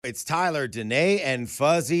It's Tyler, Danae, and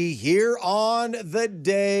Fuzzy here on the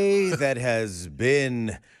day that has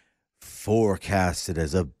been forecasted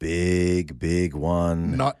as a big, big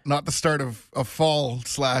one. Not the start of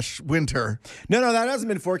fall/winter. No, that hasn't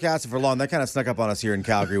been forecasted for long. That kind of snuck up on us here in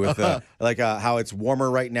Calgary with how it's warmer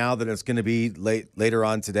right now than it's going to be later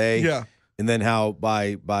on today. Yeah. And then how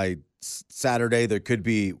by Saturday there could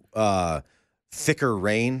be thicker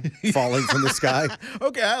rain falling from the sky.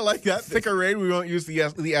 Okay, I like that. Thicker rain. We won't use the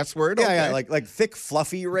S word. Yeah, okay. yeah, like thick,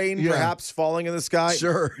 fluffy rain perhaps falling in the sky.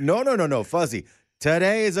 Sure. No, Fuzzy.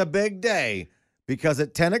 Today is a big day because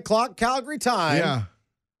at 10 o'clock Calgary time,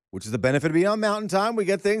 which is the benefit of being on Mountain Time, we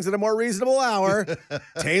get things at a more reasonable hour.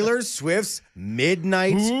 Taylor Swift's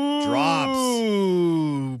Midnight drops.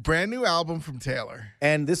 Ooh, brand new album from Taylor.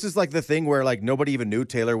 And this is like the thing where like nobody even knew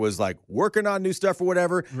Taylor was like working on new stuff or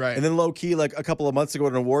whatever. Right. And then low key, like a couple of months ago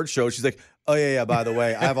at an award show, she's like, oh yeah, by the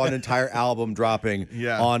way, I have an entire album dropping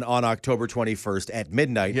on October 21st at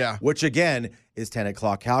midnight, which again is 10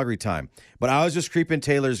 o'clock Calgary time. But I was just creeping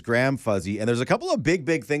Taylor's gram, Fuzzy, and there's a couple of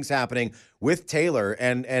big things happening with Taylor.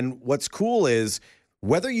 And what's cool is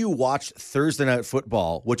whether you watch Thursday Night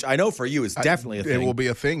Football, which I know for you is definitely a thing. It will be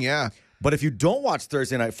a thing, yeah. But if you don't watch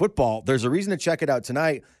Thursday Night Football, there's a reason to check it out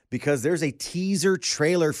tonight because there's a teaser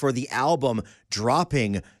trailer for the album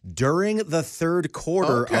dropping during the third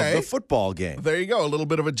quarter of the football game. There you go. A little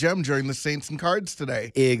bit of a gem during the Saints and Cards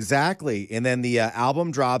today. Exactly. And then the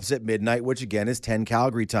album drops at midnight, which again is 10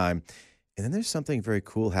 Calgary time. And then there's something very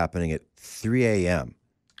cool happening at 3 a.m.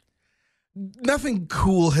 Nothing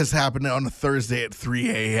cool has happened on a Thursday at 3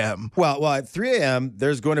 a.m. Well, at 3 a.m.,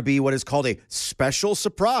 there's going to be what is called a special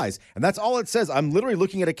surprise. And that's all it says. I'm literally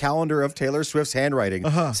looking at a calendar of Taylor Swift's handwriting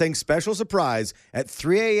saying special surprise at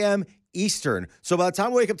 3 a.m. Eastern. So by the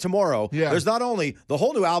time we wake up tomorrow, there's not only the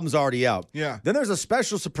whole new album's already out. Yeah. Then there's a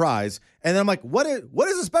special surprise. And then I'm like, what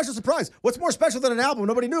is a special surprise? What's more special than an album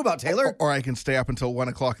nobody knew about, Taylor? Or I can stay up until 1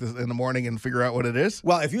 o'clock in the morning and figure out what it is.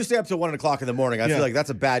 Well, if you stay up till 1 o'clock in the morning, I feel like that's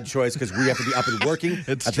a bad choice because we have to be up and working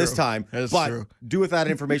this time. But do with that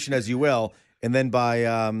information as you will. And then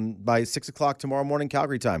by 6 o'clock tomorrow morning,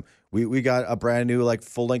 Calgary time, we got a brand new like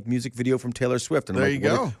full length music video from Taylor Swift. And there you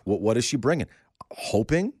go. What is she bringing?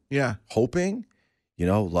 Hoping, love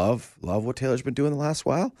what Taylor's been doing the last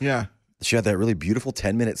while. Yeah. She had that really beautiful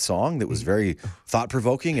 10-minute song that was very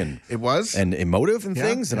thought-provoking and it was and emotive and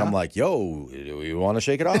things. And I'm like, yo, we want to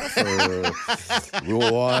shake it off? Or we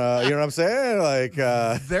want to, you know what I'm saying? Like,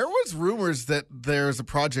 there was rumors that there's a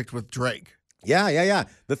project with Drake. Yeah.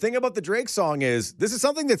 The thing about the Drake song is this is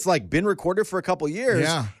something that's like been recorded for a couple years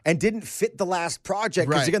and didn't fit the last project.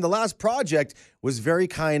 Because again, the last project was very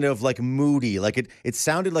kind of like moody. Like it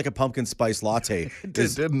sounded like a pumpkin spice latte.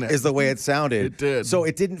 Didn't it? Is the way it sounded. It did. So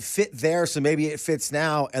it didn't fit there. So maybe it fits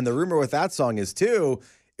now. And the rumor with that song is too,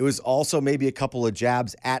 it was also maybe a couple of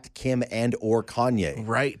jabs at Kim and or Kanye.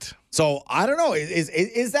 Right. So I don't know.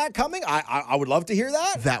 Is that coming? I would love to hear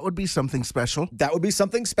that. That would be something special. That would be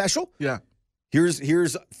something special. Yeah.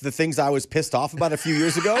 Here's the things I was pissed off about a few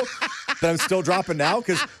years ago that I'm still dropping now.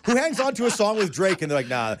 Because who hangs on to a song with Drake and they're like,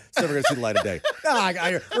 nah, it's never going to see the light of day. Nah,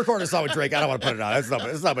 I recorded a song with Drake. I don't want to put it on.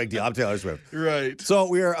 It's not a big deal. I'm Taylor Swift. Right. So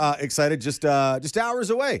we are excited just hours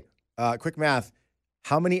away. Quick math.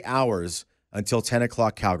 How many hours until 10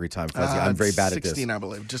 o'clock Calgary time, Fuzzy? I'm very bad at this. 16, I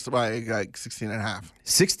believe. Just by like 16 and a half.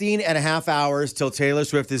 16 and a half hours till Taylor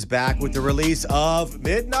Swift is back with the release of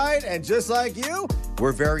Midnight. And just like you,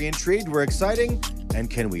 we're very intrigued. We're exciting. And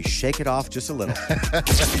can we shake it off just a little?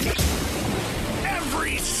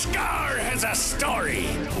 Every scar has a story.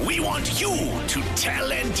 We want you to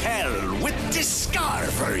tell and tell with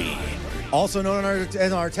Discovery. Also known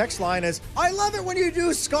in our text line as, I love it when you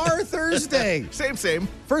do Scar Thursday. Same.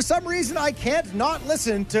 For some reason, I can't not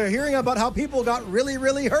listen to hearing about how people got really,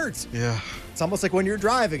 really hurt. Yeah. It's almost like when you're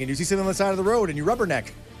driving and you see something on the side of the road and you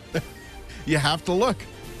rubberneck. You have to look.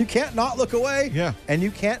 You can't not look away. Yeah. And you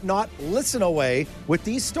can't not listen away with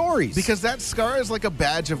these stories. Because that scar is like a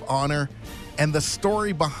badge of honor, and the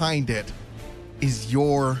story behind it is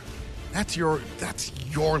that's your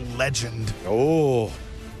legend. Oh.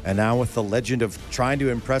 And now with the legend of trying to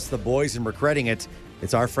impress the boys and regretting it,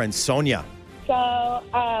 it's our friend Sonia. So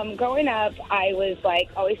growing up, I was like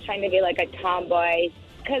always trying to be like a tomboy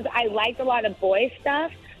because I liked a lot of boy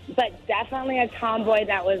stuff, but definitely a tomboy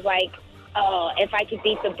that was like, oh, if I could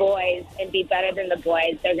beat the boys and be better than the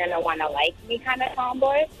boys, they're going to want to like me kind of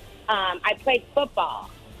tomboy. I played football,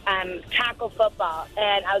 tackle football,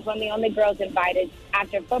 and I was one of the only girls invited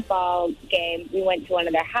after a football game. We went to one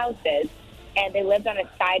of their houses. And they lived on a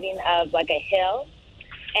siding of like a hill.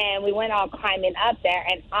 And we went all climbing up there.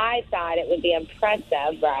 And I thought it would be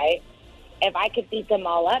impressive, right? if I could beat them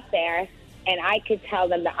all up there, and I could tell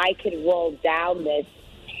them that I could roll down this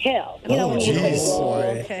hill. You know, when you could roll.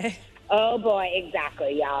 Okay. Oh, boy,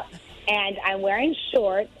 exactly, yeah. And I'm wearing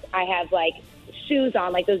shorts. I have, like, shoes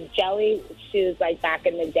on, like those jelly shoes, like, back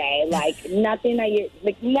in the day. Like, nothing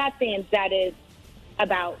that is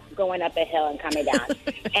about going up a hill and coming down.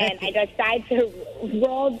 And I decide to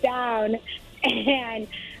roll down, and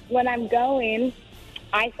when I'm going,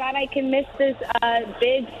 I thought I could miss this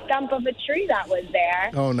big stump of a tree that was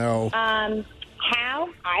there. Oh, no. How?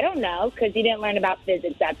 I don't know, because you didn't learn about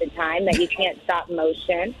physics at the time, that you can't stop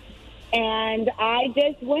motion. And I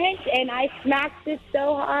just went, and I smacked it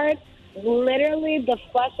so hard, literally the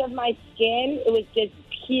flesh of my skin, it was just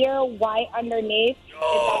pure white underneath.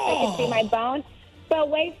 I could see my bones. But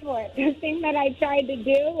wait for it. The thing that I tried to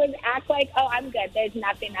do was act like, oh, I'm good. There's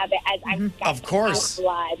nothing of it, as I'm of course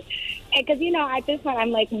blood. Because, you know, at this point,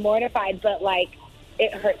 I'm, like, mortified, but, like,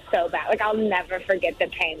 it hurt so bad. Like, I'll never forget the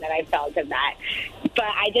pain that I felt of that. But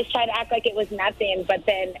I just tried to act like it was nothing. But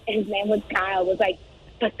then his name was Kyle, was like,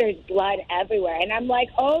 but there's blood everywhere. And I'm like,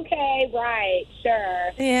 okay, right,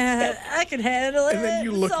 sure. Yeah, I can handle it. And then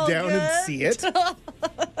you look down and see it.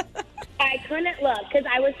 I couldn't look because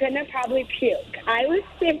I was going to probably puke. I was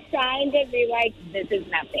just trying to be like, this is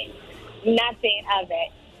nothing. Nothing of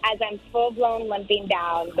it. As I'm full-blown limping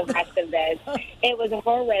down the rest of this. It was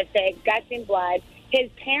horrific, gushing blood.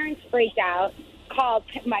 His parents freaked out, called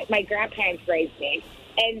my grandparents raised me.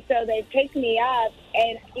 And so they picked me up,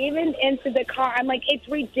 and even into the car, I'm like, it's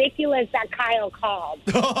ridiculous that Kyle called.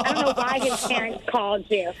 I don't know why his parents called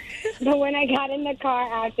you. But when I got in the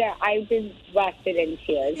car after, I just busted in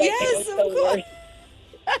tears. Like, yes, it was of course.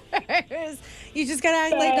 You just got to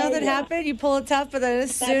act like nothing happened. You pull it tough, but then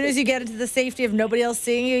as soon as you get into the safety of nobody else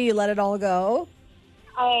seeing you, you let it all go.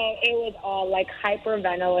 Oh, it was all, like,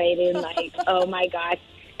 hyperventilating, like, oh, my gosh.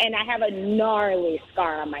 And I have a gnarly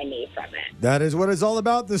scar on my knee from it. That is what it's all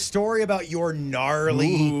about, the story about your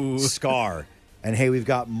gnarly scar. And, hey, we've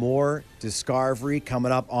got more Discovery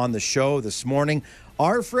coming up on the show this morning.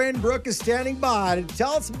 Our friend Brooke is standing by to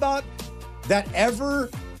tell us about that ever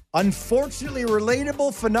unfortunately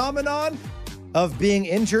relatable phenomenon of being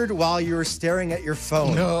injured while you're staring at your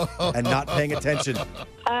phone and not paying attention.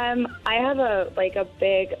 I have a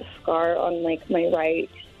big scar on, like, my right,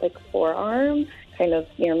 like, forearm, kind of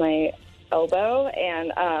near my elbow.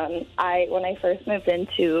 And when I first moved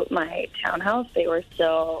into my townhouse, they were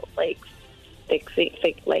still, like,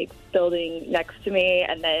 building next to me,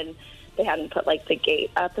 and then they hadn't put, like, the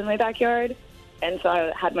gate up in my backyard. And so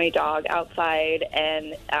I had my dog outside,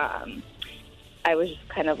 and I was just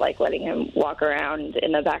kind of, like, letting him walk around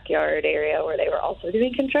in the backyard area where they were also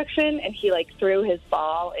doing construction, and he, like, threw his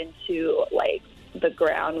ball into, like, the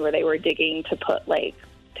ground where they were digging to put, like,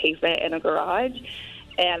 pavement in a garage.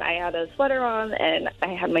 And I had a sweater on, and I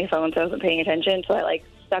had my phone, so I wasn't paying attention, so I, like,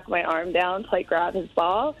 stuck my arm down to, like, grab his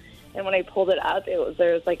ball. And when I pulled it up, there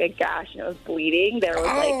was, like, a gash, and it was bleeding. There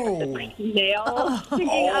was, like, this nail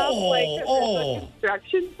sticking up, like, a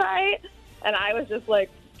construction site. And I was just, like,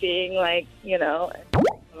 being, like, you know,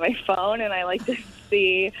 on my phone, and I, like, to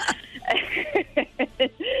see.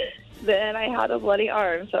 Then I had a bloody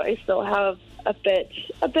arm, so I still have a bit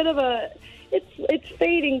of a, it's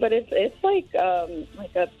fading, but it's like a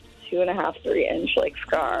 2.5, 3 inch, like,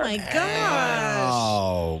 scar. Oh, my gosh.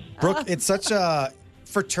 Oh, Brooke, it's such a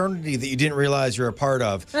fraternity that you didn't realize you're a part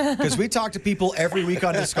of, because we talk to people every week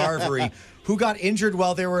on Discovery who got injured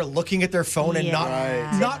while they were looking at their phone and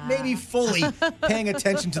not maybe fully paying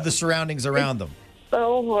attention to the surroundings around them.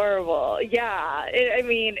 So horrible. Yeah.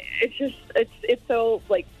 It's so,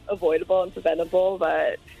 like, avoidable and preventable,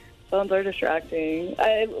 but phones are distracting.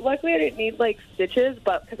 Luckily, I didn't need, like, stitches,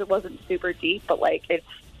 but because it wasn't super deep, but, like,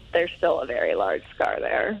 there's still a very large scar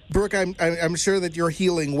there. Brooke, I'm sure that you're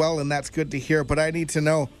healing well, and that's good to hear, but I need to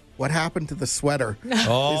know, what happened to the sweater? Is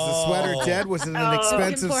the sweater dead? Was it an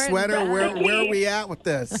expensive sweater? Where are we at with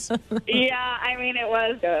this? Yeah, I mean, it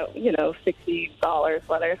was a, $60 sweater,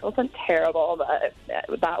 so it wasn't terrible, but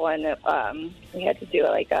with that one, we had to do,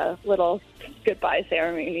 like, a little goodbye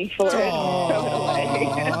ceremony for it.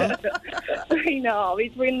 I know.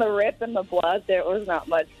 Between the rip and the blood, there was not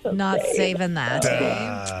much to Not save. saving that.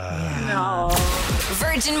 No.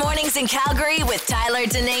 Virgin Mornings in Calgary with Tyler,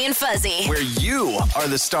 Danae, and Fuzzy. Where you are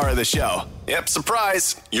the star of the show. Yep,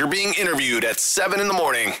 surprise. You're being interviewed at 7 in the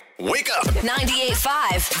morning. Wake up.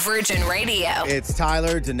 98.5 Virgin Radio. It's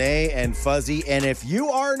Tyler, Danae, and Fuzzy. And if you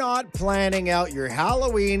are not planning out your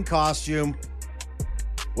Halloween costume,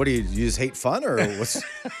 what do you just hate fun, or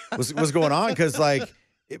what's going on? Because, like,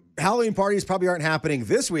 Halloween parties probably aren't happening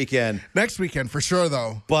this weekend. Next weekend, for sure,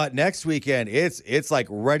 though. But next weekend, it's like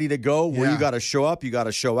ready to go where you got to show up, you got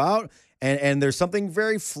to show out. And there's something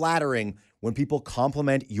very flattering when people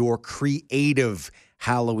compliment your creative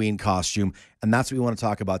Halloween costume. And that's what we want to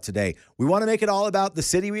talk about today. We want to make it all about the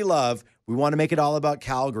city we love. We want to make it all about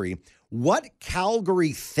Calgary. What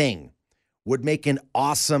Calgary thing would make an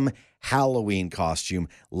awesome Halloween costume?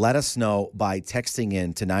 Let us know by texting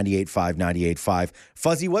in to 985 985.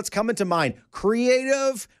 Fuzzy, what's coming to mind?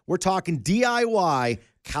 Creative. We're talking DIY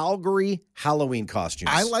Calgary Halloween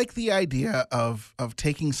costumes. I like the idea of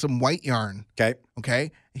taking some white yarn.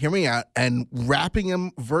 Okay. Hear me out. And wrapping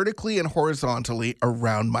them vertically and horizontally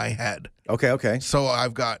around my head. Okay. So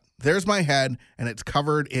there's my head, and it's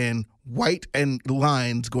covered in white and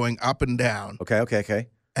lines going up and down. Okay.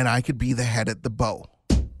 And I could be the head at the bow.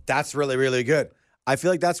 That's really, really good. I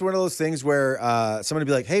feel like that's one of those things where somebody would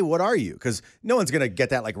be like, hey, what are you? Because no one's going to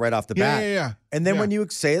get that like right off the bat. Yeah. And then when you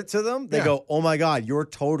say it to them, they go, oh my God, you're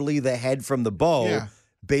totally the head from the bow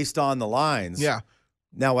based on the lines. Yeah.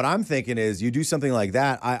 Now, what I'm thinking is you do something like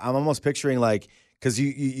that. I'm almost picturing like, because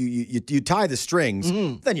you tie the strings,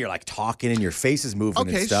 then you're like talking and your face is moving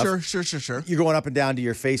and stuff. Okay, sure. You're going up and down to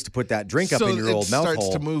your face to put that drink up in your old mouth hole. Starts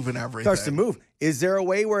to move and everything. Starts to move. Is there a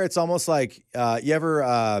way where it's almost like you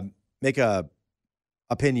ever make a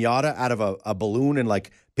piñata out of a balloon and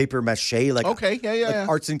like paper mache? Like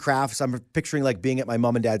arts and crafts. I'm picturing like being at my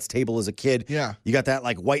mom and dad's table as a kid. Yeah. You got that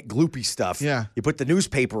like white gloopy stuff. Yeah. You put the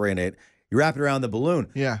newspaper in it. You wrap it around the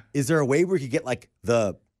balloon. Yeah. Is there a way where you could get like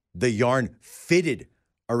the yarn fitted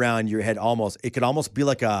around your head almost? It could almost be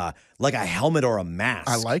like a helmet or a mask.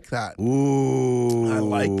 I like that. Ooh. I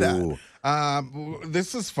like that.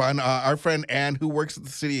 This is fun. Our friend Ann, who works at the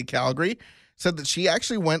city of Calgary, said that she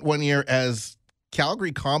actually went one year as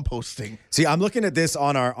Calgary composting. See, I'm looking at this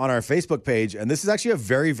on our Facebook page, and this is actually a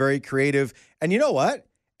very, very creative, and you know what?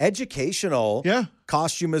 Educational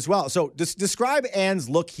costume as well. So describe Ann's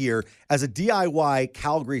look here as a DIY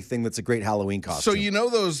Calgary thing that's a great Halloween costume. So you know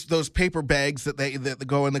those paper bags that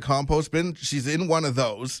go in the compost bin? She's in one of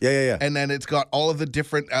those. Yeah. And then it's got all of the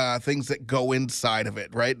different things that go inside of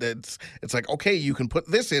it, right? It's like, okay, you can put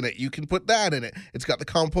this in it. You can put that in it. It's got the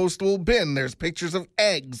compostable bin. There's pictures of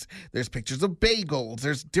eggs. There's pictures of bagels.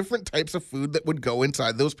 There's different types of food that would go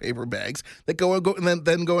inside those paper bags that go and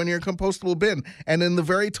then go in your compostable bin. And in the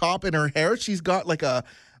very top in her hair, she's got like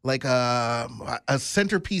a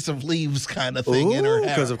centerpiece of leaves kind of thing in her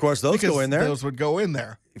hair. Because of course those go in there. Those would go in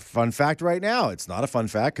there. Fun fact right now, it's not a fun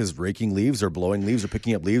fact because raking leaves or blowing leaves or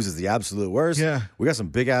picking up leaves is the absolute worst. Yeah. We got some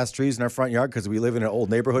big ass trees in our front yard because we live in an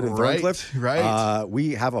old neighborhood in Thorncliffe. Right.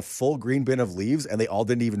 We have a full green bin of leaves and they all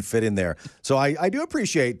didn't even fit in there. So I do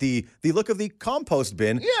appreciate the look of the compost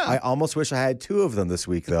bin. Yeah. I almost wish I had 2 of them this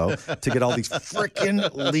week though to get all these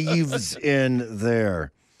freaking leaves in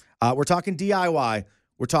there. We're talking DIY.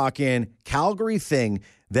 We're talking Calgary thing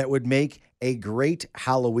that would make a great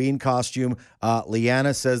Halloween costume.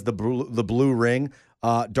 Leanna says the blue ring.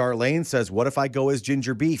 Darlene says, what if I go as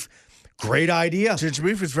ginger beef? Great idea. Ginger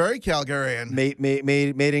beef is very Calgarian.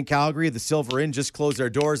 Made in Calgary. The Silver Inn just closed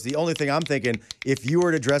their doors. The only thing I'm thinking, if you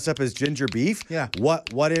were to dress up as ginger beef,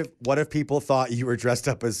 what if people thought you were dressed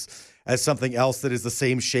up as something else that is the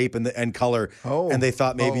same shape and color, and they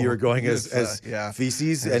thought maybe you were going as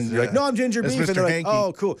feces, and you're like, no, I'm ginger beef, and they're like,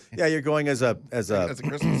 oh, cool, yeah, you're going as a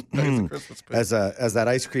Christmas as that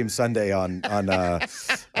ice cream sundae on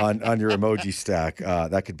your emoji stack.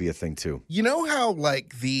 That could be a thing too. You know how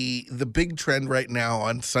like the big trend right now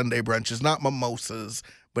on Sunday brunch is not mimosas,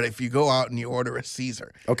 but if you go out and you order a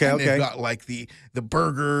Caesar, they've got like the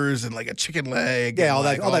burgers and like a chicken leg, all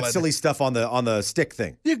that silly stuff on the stick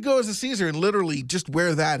thing. You can go as a Caesar and literally just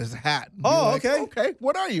wear that as a hat. Oh, like, okay.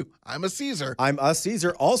 What are you? I'm a Caesar. I'm a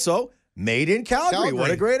Caesar. Also made in Calgary.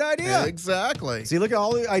 What a great idea. Yeah, exactly. See, look at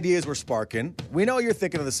all the ideas we're sparking. We know you're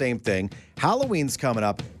thinking of the same thing. Halloween's coming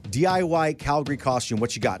up. DIY Calgary costume.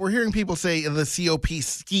 What you got? We're hearing people say the COP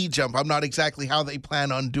ski jump. I'm not exactly how they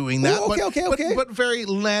plan on doing that. Ooh, okay. But very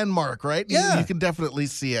landmark, right? Yeah. You can definitely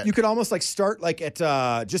see it. You could almost like start like at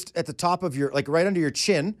just at the top of your, like right under your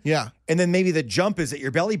chin. Yeah. And then maybe the jump is at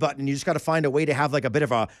your belly button. And you just got to find a way to have like a bit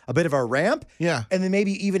of a ramp. Yeah. And then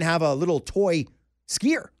maybe even have a little toy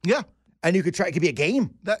skier. Yeah. And you could try. It could be a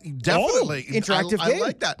game. Definitely interactive game. I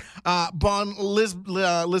like that.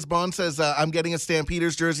 Liz Bond says, "I'm getting a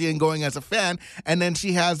Stampeders jersey and going as a fan." And then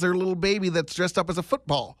she has their little baby that's dressed up as a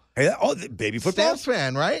football. Hey, the baby football? Stamps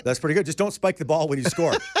fan, right? That's pretty good. Just don't spike the ball when you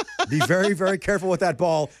score. Be very, very careful with that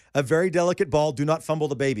ball. A very delicate ball. Do not fumble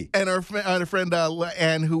the baby. And our friend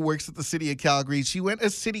Anne, who works at the city of Calgary, she went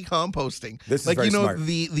as city composting. This is very smart.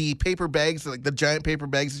 The paper bags, like the giant paper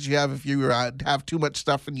bags that you have if you have too much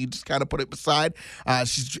stuff and you just kind of put it beside.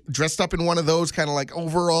 She's dressed up in one of those kind of like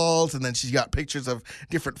overalls, and then she's got pictures of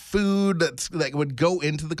different food that would go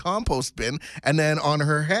into the compost bin. And then on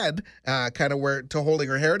her head, kind of holding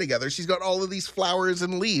her hair together, she's got all of these flowers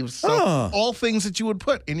and leaves. So all things that you would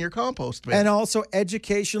put in your compost bin. And also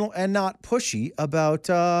educational and not pushy about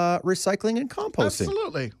recycling and composting.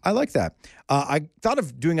 Absolutely. I like that. I thought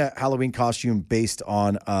of doing a Halloween costume based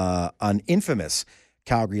on an infamous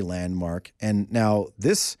Calgary landmark. And now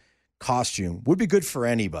this costume would be good for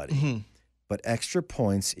anybody, but extra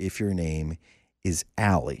points if your name is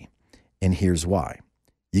Allie. And here's why.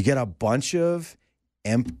 You get a bunch of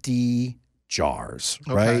empty jars,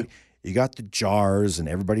 right? You got the jars, and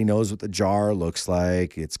everybody knows what the jar looks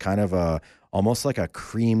like. It's kind of almost like a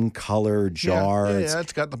cream color jar. Yeah,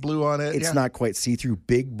 it's got the blue on it. It's not quite see-through,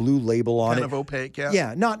 big blue label on it. Kind of opaque, yeah.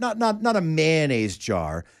 Yeah, not a mayonnaise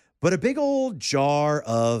jar, but a big old jar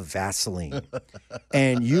of Vaseline.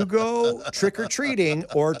 And you go trick-or-treating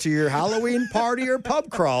or to your Halloween party or pub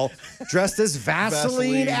crawl dressed as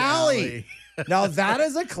Vaseline Alley. Now, that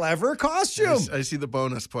is a clever costume. I see the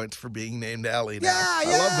bonus points for being named Allie now.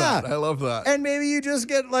 Yeah. I love that. And maybe you just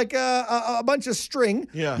get like a bunch of string.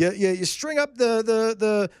 Yeah. You string up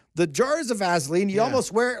the jars of Vaseline. You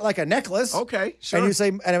almost wear it like a necklace. Okay, sure. And you say,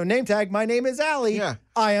 and a name tag, my name is Allie. Yeah.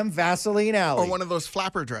 I am Vaseline Alley. Or one of those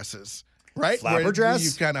flapper dresses. Right? Flapper dress?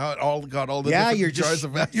 You've kind of got all the different jars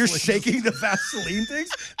of Vaseline. You're shaking the Vaseline things?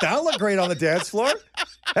 That'll look great on the dance floor.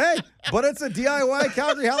 Hey, but it's a DIY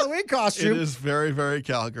Calgary Halloween costume. It is very, very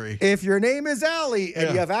Calgary. If your name is Allie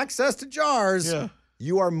and you have access to jars,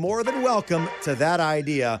 you are more than welcome to that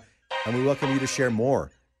idea. And we welcome you to share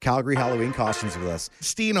more Calgary Halloween costumes with us.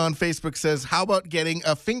 Steen on Facebook says, how about getting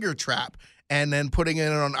a finger trap and then putting it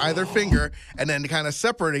on either finger and then kind of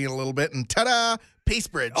separating it a little bit and ta-da, Peace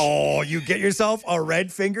Bridge. Oh, you get yourself a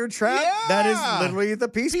red finger trap? Yeah. That is literally the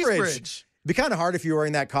Peace Bridge. It'd be kind of hard if you were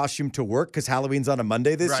wearing that costume to work because Halloween's on a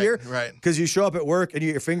Monday this year. Right. Because you show up at work and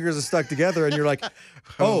your fingers are stuck together and you're like,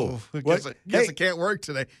 guess I can't work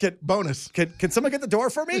today. Bonus. Can someone get the door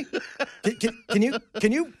for me?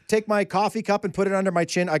 Can you take my coffee cup and put it under my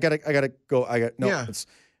chin? I gotta go. It's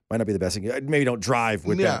might not be the best thing. Maybe don't drive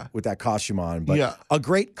with that costume on. But a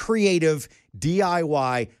great creative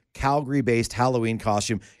DIY Calgary-based Halloween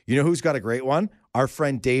costume. You know who's got a great one? Our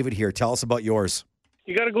friend David here. Tell us about yours.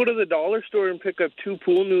 You got to go to the dollar store and pick up 2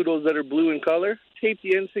 pool noodles that are blue in color, tape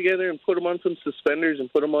the ends together, and put them on some suspenders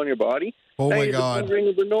and put them on your body. Oh, my God. Ring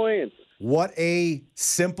of annoyance. What a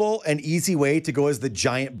simple and easy way to go as the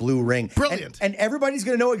giant blue ring. Brilliant. And everybody's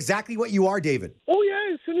going to know exactly what you are, David. Oh, yeah.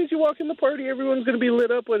 As soon as you walk in the party, everyone's going to be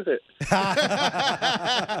lit up with it.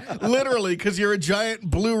 Literally, because you're a giant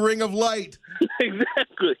blue ring of light.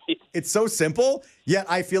 Exactly. It's so simple, yet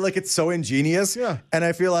I feel like it's so ingenious. Yeah. And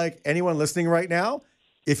I feel like anyone listening right now,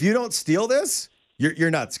 if you don't steal this,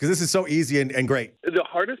 you're nuts, because this is so easy and great. The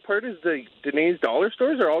hardest part is the Danae's dollar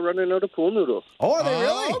stores are all running out of pool noodles. Oh, are they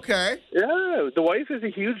really? Okay. Yeah, the wife is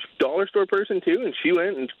a huge dollar store person, too, and she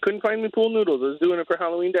went and couldn't find me pool noodles. I was doing it for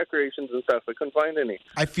Halloween decorations and stuff. I couldn't find any.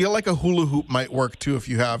 I feel like a hula hoop might work, too, if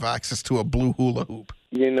you have access to a blue hula hoop.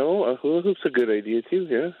 You know, a hula hoop's a good idea, too,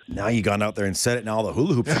 yeah. Now you gone out there and said it, now all the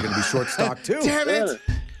hula hoops are going to be short stock, too. Damn it.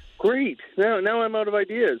 Yeah. Great. Now I'm out of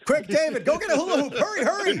ideas. Quick, David, go get a hula hoop.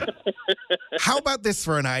 Hurry. How about this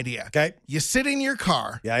for an idea? Okay. You sit in your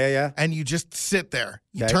car. Yeah. And you just sit there.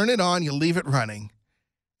 You Okay. turn it on, you leave it running,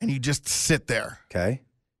 and you just sit there. Okay.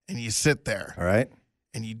 And you sit there. All right.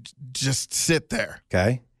 And you just sit there.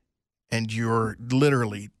 Okay. And you're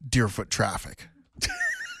literally Deerfoot traffic.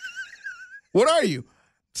 What are you?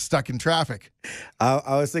 Stuck in traffic.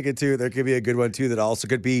 I was thinking, too, there could be a good one, too, that also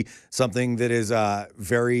could be something that is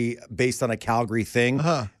very based on a Calgary thing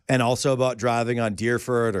and also about driving on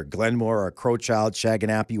Deerfoot or Glenmore or Crowchild,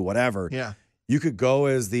 Shaganapie, whatever. Yeah. You could go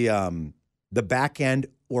as the back end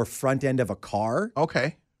or front end of a car.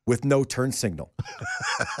 Okay. With no turn signal.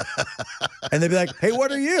 And they'd be like, hey, what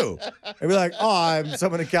are you? I'd be like, oh, I'm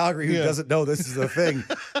someone in Calgary who doesn't know this is a thing.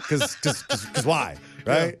 Because why?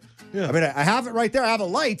 Right? Yeah. I mean, I have it right there. I have a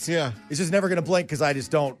light. Yeah. It's just never going to blink because I just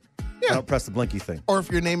don't press the blinky thing. Or if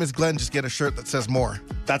your name is Glenn, just get a shirt that says more.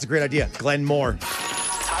 That's a great idea. Glenn Moore.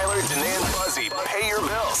 Tyler, Danae, and Buzzy pay your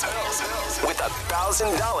bills with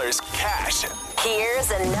 $1,000 cash. Here's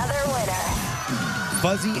another winner.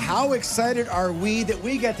 Fuzzy, how excited are we that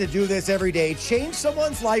we get to do this every day? Change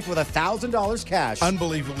someone's life with $1,000 cash.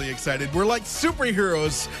 Unbelievably excited. We're like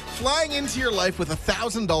superheroes flying into your life with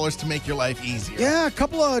 $1,000 to make your life easier. Yeah, a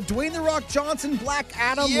couple of Dwayne The Rock Johnson, Black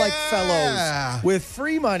Adam-like fellows with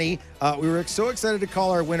free money. We were so excited to call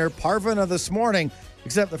our winner, Parvana, this morning.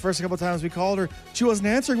 Except the first couple of times we called her, she wasn't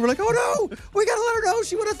answering. We're like, oh no, we got to let her know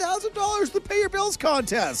she won $1,000 the Pay Your Bills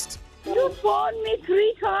contest. You phoned me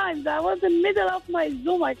 3 times. I was in the middle of my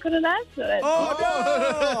Zoom. I couldn't answer it. Oh, no.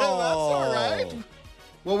 That's all right.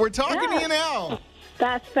 Well, we're talking to you now.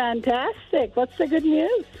 That's fantastic. What's the good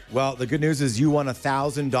news? Well, the good news is you won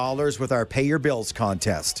 $1,000 with our Pay Your Bills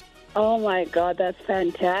contest. Oh, my God. That's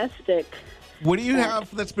fantastic. What do you have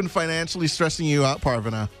that's been financially stressing you out,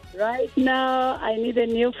 Parvana? Right now, I need a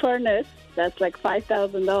new furnace. That's like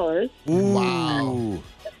 $5,000. Wow.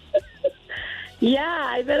 Yeah,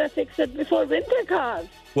 I better fix it before winter comes.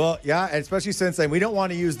 Well, yeah, especially since we don't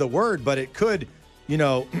want to use the word, but it could, I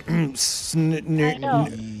know. Don't say it.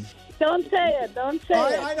 Don't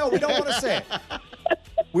say it. I know. We don't want to say it.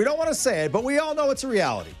 We don't want to say it, but we all know it's a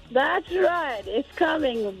reality. That's right. It's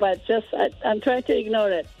coming, but I'm trying to ignore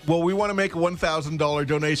it. Well, we want to make a $1,000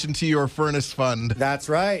 donation to your furnace fund. That's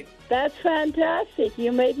right. That's fantastic.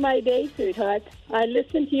 You made my day, sweetheart. I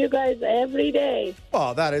listen to you guys every day.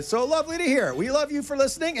 Oh, that is so lovely to hear. We love you for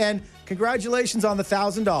listening, and congratulations on the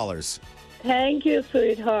 $1,000. Thank you,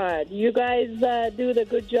 sweetheart. You guys do the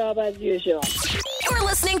good job as usual. You're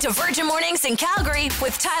listening to Virgin Mornings in Calgary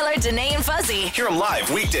with Tyler, Danae, and Fuzzy. Hear them live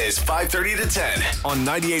weekdays 5:30 to 10 on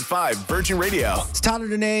 98.5 Virgin Radio. It's Tyler,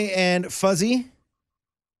 Danae, and Fuzzy.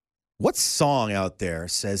 What song out there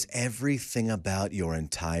says everything about your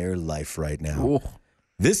entire life right now? Ooh.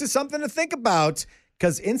 This is something to think about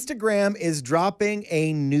because Instagram is dropping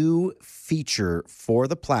a new feature for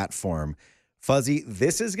the platform. Fuzzy,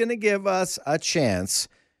 this is going to give us a chance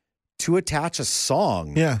to attach a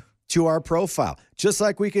song to our profile. Just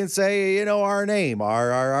like we can say, our name,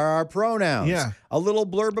 our pronouns, a little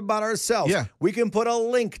blurb about ourselves. Yeah. We can put a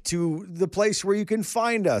link to the place where you can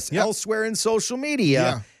find us elsewhere in social media.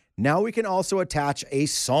 Yeah. Now we can also attach a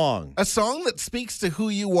song. A song that speaks to who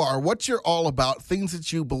you are, what you're all about, things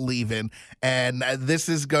that you believe in. And this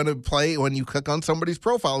is going to play when you click on somebody's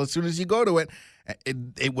profile. As soon as you go to it,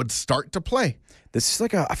 it would start to play. This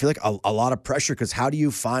is I feel like a lot of pressure because how do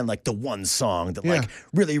you find the one song that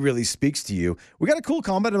really, really speaks to you? We got a cool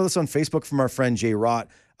comment on this on Facebook from our friend Jay Rott.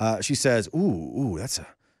 She says, ooh, that's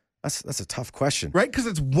a tough question. Right? Because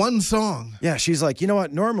it's one song. Yeah, she's like, you know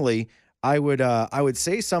what? Normally I would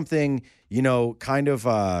say something, kind of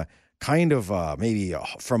maybe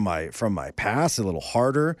from my past, a little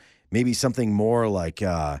harder, maybe something more like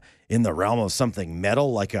in the realm of something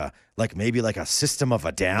metal, like maybe a System of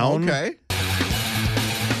a Down. Okay.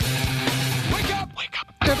 Wake up!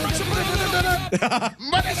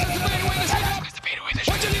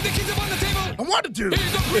 I wanted to.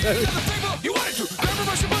 You wanted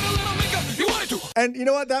to. And you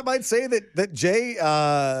know what? That might say that Jay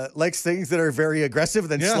likes things that are very aggressive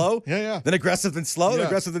than slow. Yeah. Then aggressive than slow. Then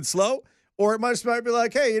aggressive than slow. Or it might be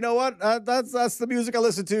like, hey, you know what? That's the music I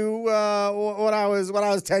listened to when I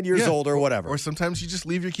was 10 years old or whatever. Or sometimes you just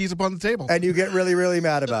leave your keys up on the table and you get really, really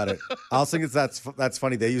mad about it. I'll think that's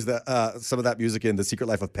funny. They use some of that music in the Secret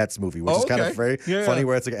Life of Pets movie, which is kind of very funny,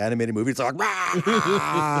 where it's like an animated movie. It's like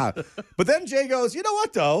rah! But then Jay goes, you know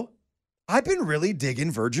what though? I've been really digging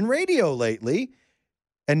Virgin Radio lately.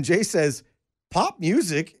 And Jay says, pop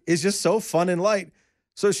music is just so fun and light.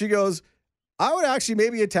 So she goes, I would actually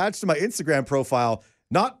maybe attach to my Instagram profile,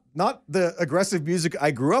 not the aggressive music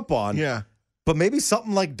I grew up on, but maybe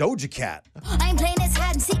something like Doja Cat. I ain't playing this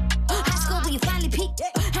hide and seek. High school where you finally peaked.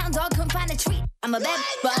 Hound dog couldn't find a treat. I'm a bad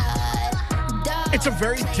boy. It's a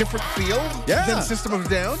very different feel than System of a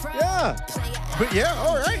Down. Yeah. But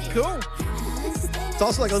all right, cool. It's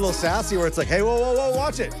also like a little sassy where it's like, hey, whoa,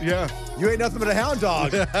 watch it. Yeah. You ain't nothing but a hound dog.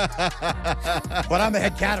 But I'm the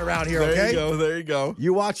head cat around here, okay? There you go.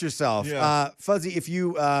 You watch yourself. Yeah. Fuzzy, if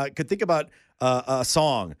you could think about a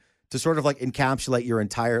song to sort of encapsulate your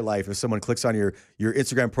entire life, if someone clicks on your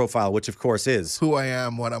Instagram profile, which of course is who I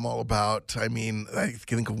am, what I'm all about. I mean, I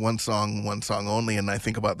can think of one song only, and I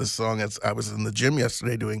think about this song as I was in the gym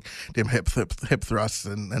yesterday doing hip thrusts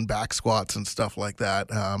and back squats and stuff like that.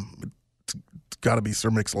 It's got to be Sir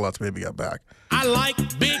Mix-a-Lot's Baby Got Back. I like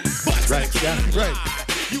big butts. Right, yeah. Right.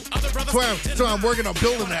 So I'm working on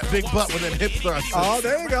building that big butt with them hip thrusts. Oh,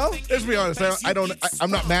 there you go. Let's be honest. I'm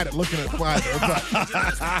not mad at looking at either.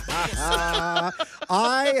 But.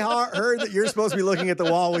 I heard that you're supposed to be looking at the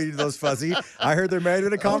wall when you do those, Fuzzy. I heard there may have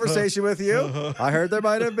been a conversation with you. I heard there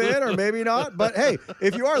might have been, or maybe not. But hey,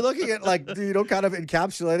 if you are looking at kind of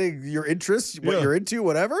encapsulating your interests, what you're into,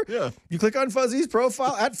 whatever, you click on Fuzzy's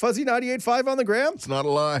profile at Fuzzy985 on the gram. It's not a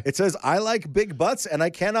lie. It says, I like big butts and I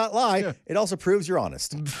cannot lie. Yeah. It also proves you're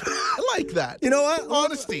honest. I like that. You know what?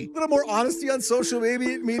 Honesty. A little more honesty on social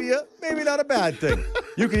media, maybe not a bad thing.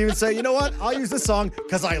 You can even say, you know what? I'll use this song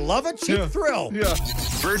because I love a cheap thrill. Yeah.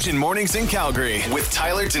 Virgin Mornings in Calgary with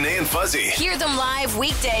Tyler, Danae, and Fuzzy. Hear them live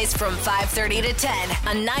weekdays from 5:30 to 10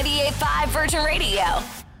 on 98.5 Virgin Radio.